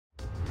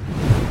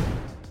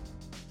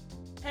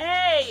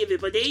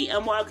everybody,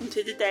 and welcome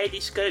to the Daily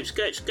Scopes for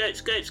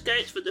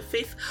the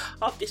 5th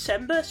of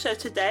December. So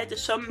today the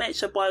Sun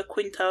makes a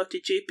BiQuintile to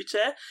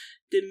Jupiter,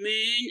 the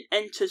Moon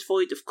enters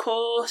void of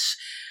course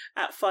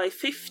at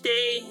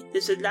 5:50.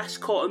 There's a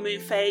last quarter moon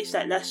phase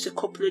that lasts a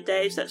couple of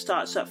days that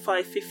starts at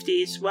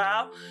 5:50 as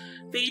well.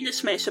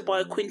 Venus makes a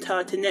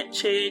BiQuintile to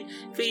Neptune.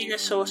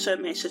 Venus also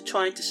makes a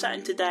trine to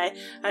Saturn today,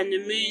 and the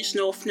Moon's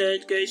North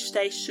Node goes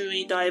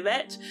stationary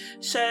direct.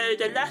 So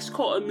the last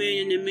quarter moon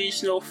and the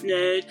Moon's North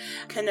Node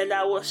can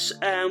allow us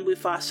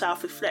with our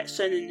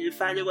self-reflection and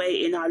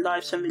evaluating our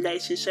lives and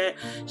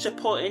relationships,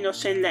 supporting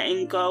us in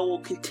letting go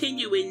or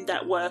continuing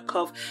that work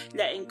of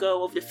letting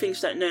go of the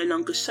things that no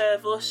longer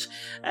serve us,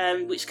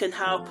 which can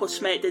help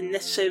us make the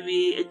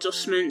necessary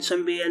adjustments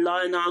and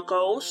realign our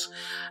goals.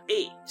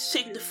 It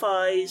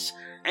signifies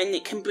and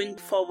it can bring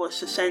forward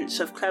us a sense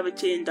of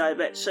clarity and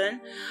direction,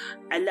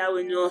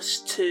 allowing us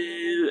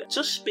to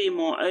just be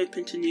more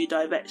open to new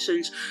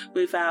directions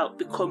without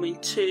becoming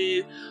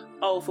too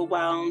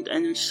overwhelmed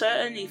and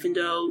uncertain, even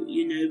though,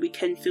 we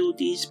can feel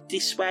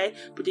this way,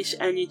 but this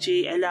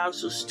energy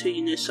allows us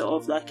to,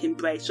 sort of like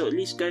embrace, or at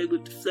least go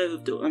with the flow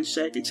of the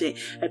uncertainty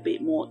a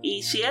bit more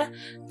easier.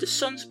 The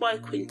Sun's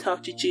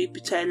BiQuintile to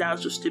Jupiter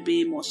allows us to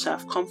be more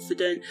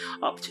self-confident,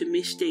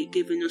 optimistic,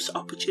 giving us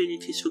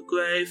opportunities for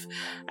growth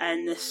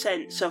and a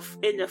sense of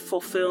inner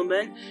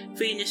fulfillment.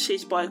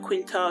 Venus's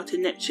BiQuintile to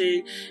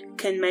Neptune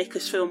can make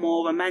us feel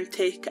more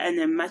romantic and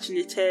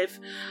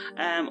imaginative,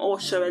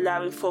 also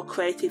allowing for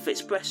creative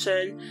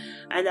expression,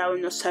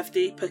 allowing us to have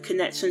deeper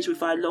connections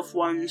with our loved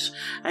ones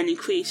and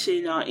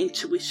increasing our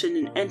intuition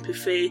and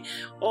empathy.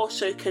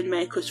 Also can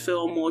make us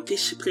feel more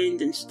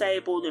disciplined and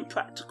stable and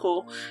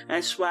practical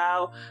as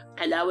well,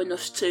 allowing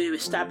us to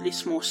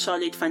establish more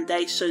solid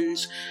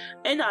foundations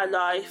in our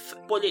life.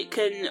 But it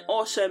can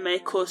also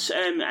make us,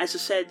 as I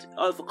said,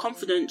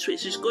 overconfident,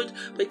 which is good,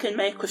 but it can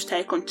make us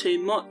take on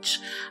too much,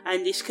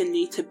 and this can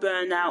lead to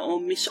burnout or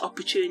missed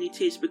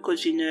opportunities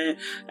because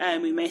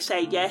we may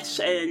say yes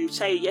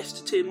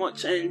to too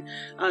much and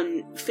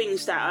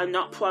things that are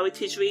not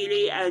priorities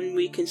really, and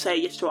we can say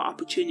yes to an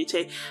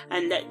opportunity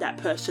and let that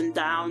person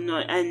down,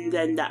 and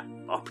then that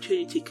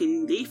opportunity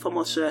can leave from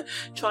us.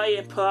 Try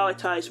and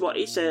prioritize what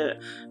is a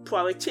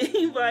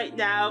priority right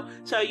now,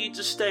 so you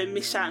just don't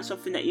miss out on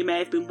something that you may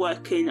have been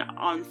working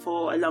on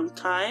for a long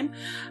time.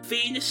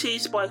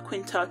 Venus's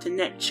BiQuintile to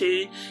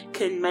Neptune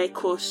can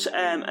make us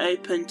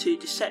open to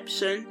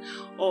deception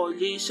or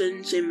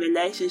illusions in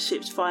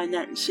relationships,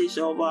 finances,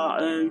 or our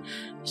own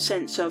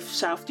sense of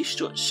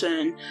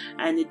self-destruction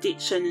and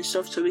addiction and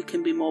stuff, so we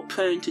can be more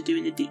prone to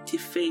doing addictive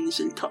things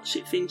and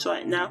toxic things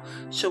right now,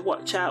 so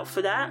watch out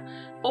for that.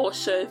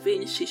 Also,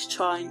 Venus's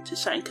trine to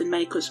Saturn can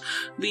make us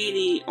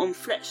really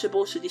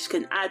unflexible, so this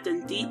can add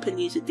and deepen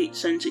these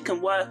addictions. It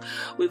can work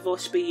with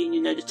us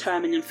being,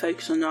 determined and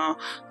focused on our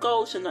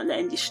goals and not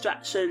letting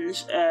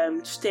distractions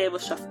steer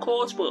us off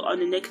course, but on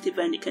the negative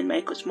end, it can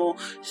make us more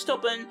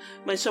stubborn.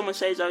 When someone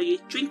says, oh, you're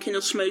drinking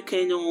or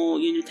smoking or,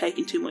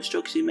 taking too much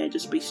drugs, you may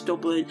just be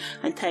stubborn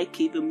and take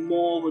even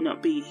more or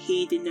not be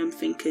heeding them,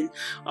 thinking,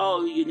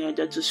 oh,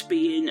 they're just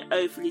being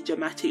overly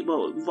dramatic.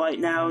 But right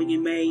now,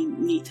 you may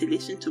need to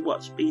listen to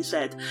what's being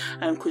said,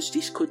 because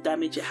this could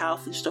damage your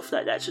health and stuff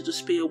like that, so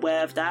just be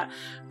aware of that.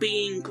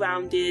 Being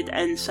grounded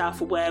and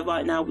self-aware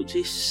right now with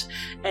this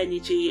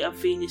energy of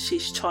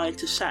Venus's trine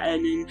to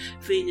Saturn and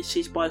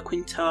Venus's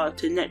BiQuintile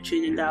to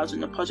Neptune allows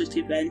on the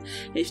positive end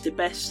is the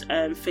best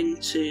thing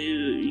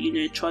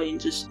to try and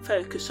just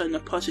focus on the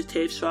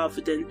positives rather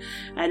than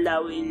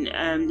allowing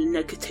the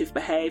negative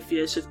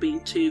behaviours of being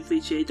too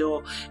rigid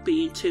or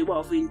being too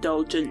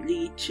overindulgent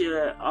lead you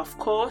off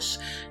course.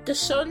 The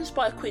Sun's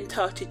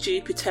BiQuintile to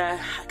Jupiter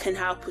can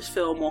help us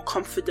feel more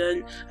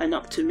confident and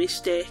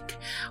optimistic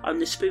on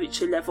the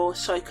spiritual level.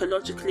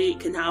 Psychologically, it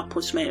can help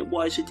us make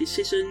wiser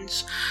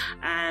decisions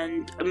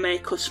and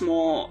make us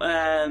more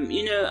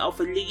of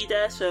a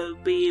leader, so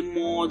being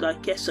more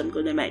like, yes, I'm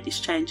going to make these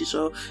changes,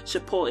 or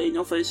supporting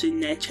others in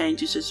their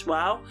changes as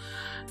well.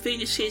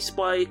 Venus's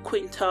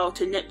BiQuintile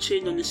to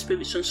Neptune on the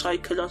spiritual and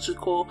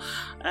psychological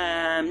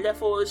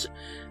levels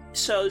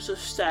shows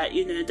us that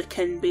there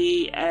can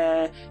be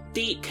a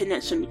deep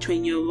connection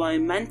between your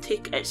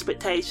romantic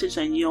expectations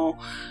and your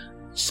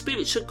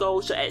spiritual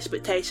goals or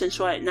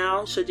expectations right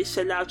now. So this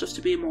allows us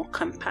to be more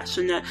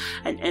compassionate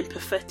and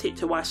empathetic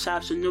to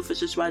ourselves and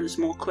others, as well as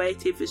more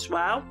creative as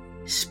well.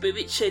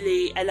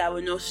 Spiritually,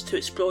 allowing us to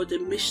explore the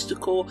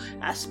mystical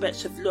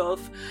aspects of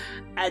love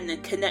and the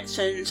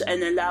connections,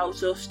 and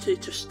allows us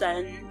to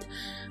stand,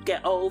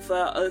 get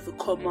over,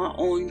 overcome our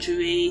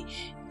injury,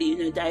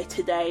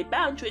 day-to-day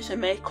boundaries,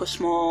 and make us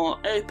more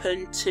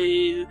open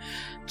to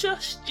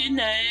just,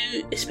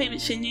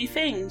 experiencing new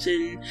things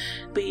and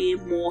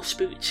being more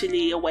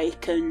spiritually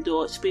awakened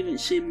or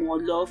experiencing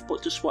more love.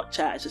 But just watch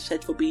out, as I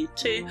said, for being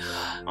too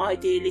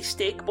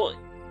idealistic. But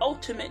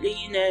ultimately,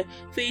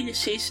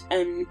 Venus is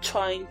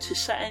trine to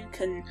Saturn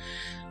can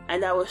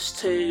allow us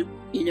to,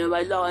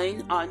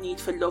 align our need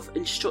for love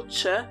and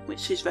structure,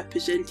 which is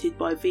represented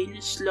by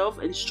Venus, love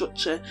and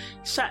structure,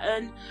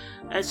 Saturn.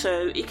 And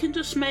so it can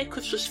just make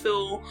us just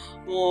feel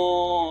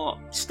more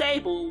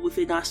stable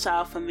within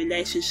ourselves and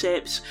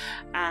relationships,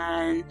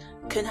 and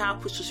can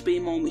help us just be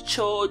more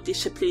mature,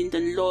 disciplined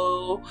and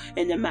loyal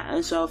in the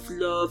matters of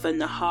love and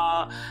the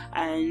heart,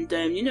 and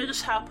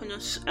just helping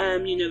us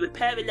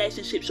repair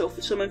relationships. Or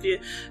for some of you,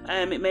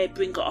 it may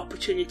bring an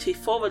opportunity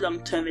for a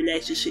long-term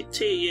relationship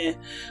to you.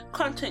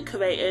 Content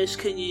creators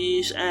can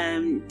use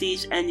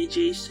these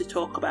energies to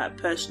talk about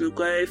personal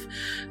growth,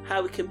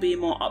 how we can be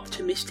more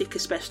optimistic,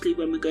 especially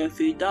when we're going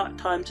through dark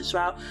times as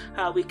well,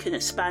 how we can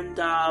expand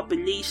our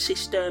belief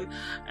system,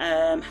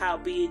 how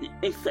being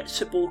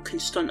inflexible can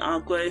stunt our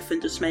growth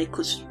and just make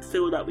us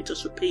feel like we're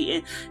just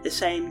repeating the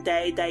same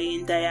day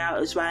in, day out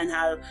as well, and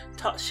how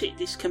toxic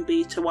this can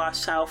be to our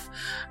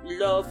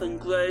self-love and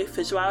growth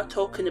as well.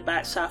 Talking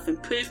about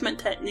self-improvement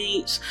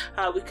techniques,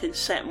 how we can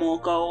set more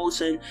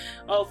goals and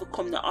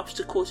overcome the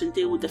obstacles and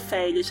deal with the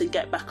failures and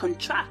get back on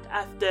track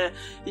after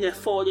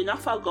falling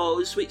off our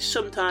goals, which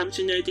sometimes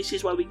this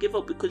is why we give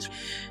up, because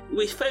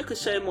we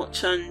focus so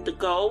much on the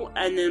goal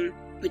and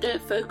we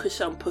don't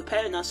focus on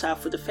preparing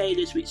ourselves for the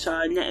failures which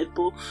are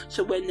inevitable.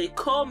 So when they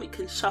come, it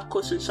can suck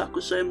us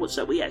so much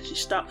that we actually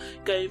stop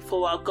going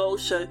for our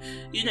goals. So,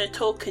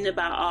 talking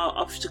about our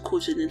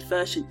obstacles and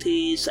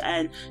adversities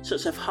and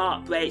sorts of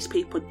heartbreaks,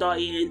 people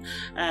dying,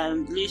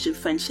 losing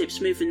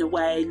friendships, moving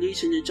away,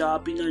 losing a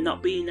job,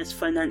 not being as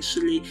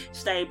financially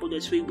stable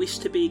as we wish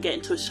to be, getting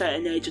to a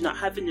certain age and not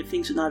having the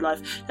things in our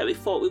life that we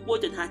thought we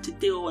would, and had to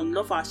deal and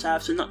love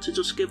ourselves, and not to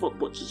just give up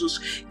but to just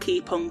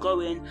keep on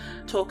going.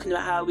 Talking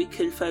about how we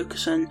can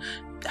focus on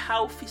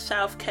healthy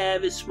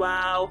self-care as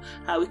well,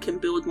 how we can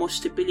build more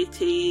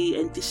stability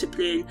and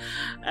discipline,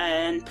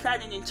 and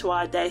planning into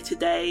our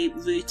day-to-day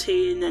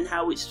routine, and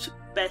how it's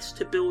best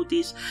to build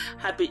these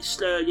habits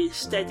slowly and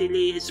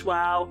steadily as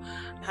well,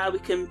 how we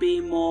can be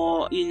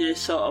more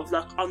sort of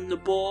like on the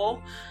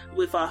ball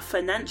with our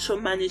financial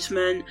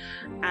management,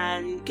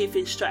 and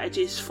giving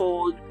strategies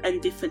for and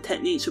different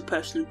techniques for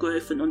personal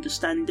growth and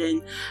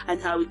understanding,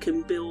 and how we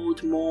can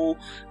build more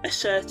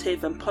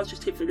assertive and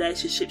positive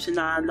relationships in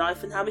our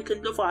life, and how we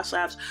can love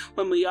ourselves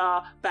when we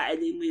are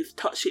battling with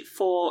toxic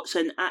thoughts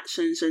and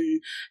actions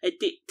and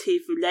addictive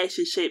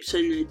relationships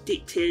and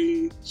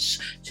addicting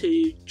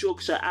to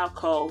drugs or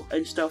alcohol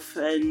and stuff.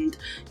 And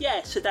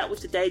so that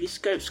was the daily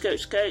scopes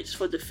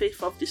for the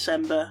 5th of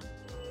December.